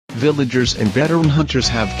villagers and veteran hunters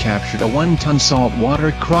have captured a 1-ton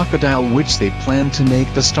saltwater crocodile which they plan to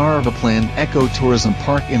make the star of a planned ecotourism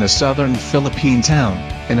park in a southern Philippine town,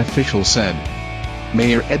 an official said.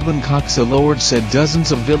 Mayor Edwin Coxelord said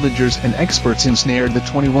dozens of villagers and experts ensnared the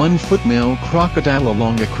 21-foot male crocodile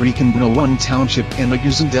along a creek in Bunuan Township in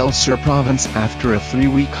Agusan del Sur province after a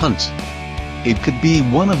 3-week hunt. It could be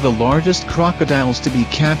one of the largest crocodiles to be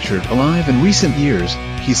captured alive in recent years,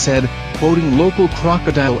 he said, quoting local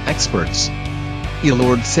crocodile experts.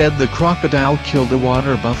 Elord said the crocodile killed a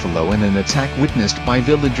water buffalo in an attack witnessed by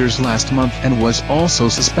villagers last month and was also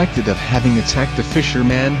suspected of having attacked a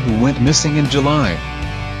fisherman who went missing in July.